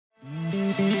Hey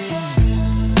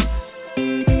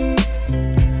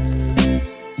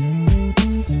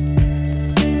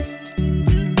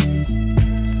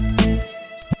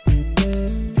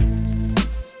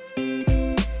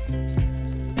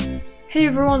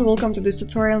everyone, welcome to this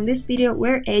tutorial. In this video,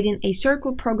 we're adding a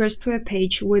circle progress to a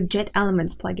page with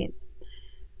JetElements plugin.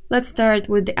 Let's start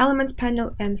with the Elements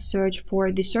panel and search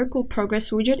for the circle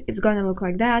progress widget. It's gonna look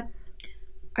like that.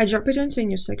 I drop it into a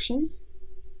new section.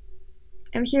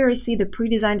 And here I see the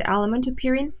pre-designed element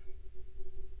appearing.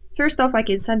 First off, I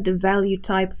can set the value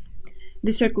type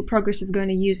the circle progress is going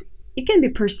to use. It can be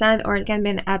percent or it can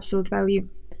be an absolute value.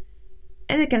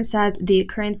 And I can set the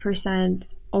current percent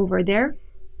over there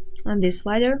on this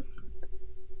slider.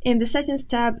 In the settings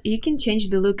tab, you can change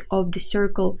the look of the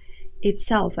circle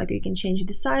itself, like you can change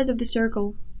the size of the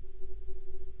circle,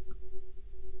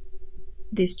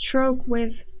 the stroke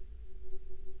width,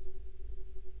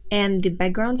 and the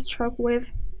background stroke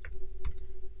width.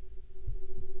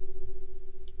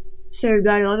 So you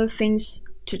got a lot of things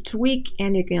to tweak,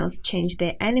 and you can also change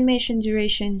the animation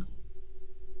duration.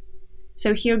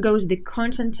 So here goes the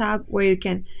content tab, where you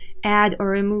can add or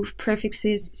remove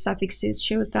prefixes, suffixes,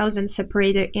 show 1000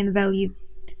 separator in value.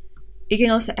 You can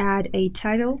also add a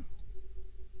title.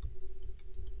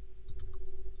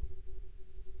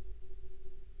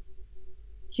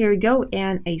 Here we go,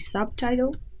 and a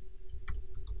subtitle.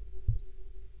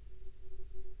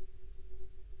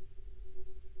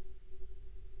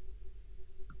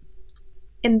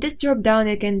 In this drop down,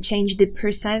 you can change the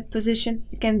percent position.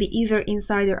 It can be either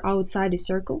inside or outside the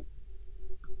circle.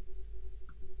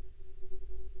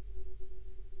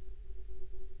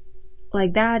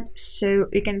 Like that, so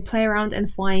you can play around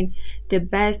and find the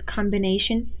best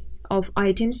combination of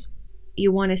items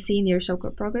you want to see in your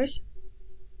circle progress.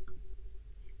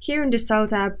 Here in the Style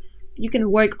tab, you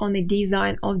can work on the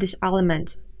design of this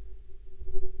element.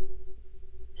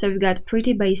 So we've got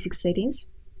pretty basic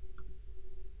settings.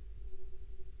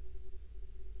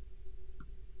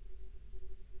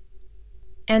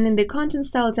 And in the Content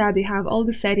Style tab, you have all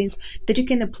the settings that you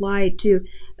can apply to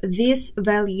this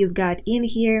value you've got in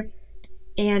here,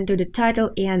 and to the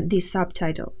title and the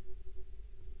subtitle.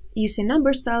 You see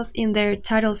number styles in there,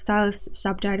 title styles,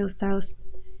 subtitle styles,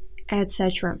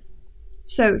 etc.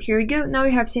 So here we go. Now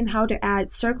you have seen how to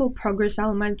add circle progress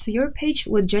element to your page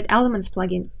with JetElements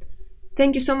plugin.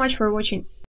 Thank you so much for watching.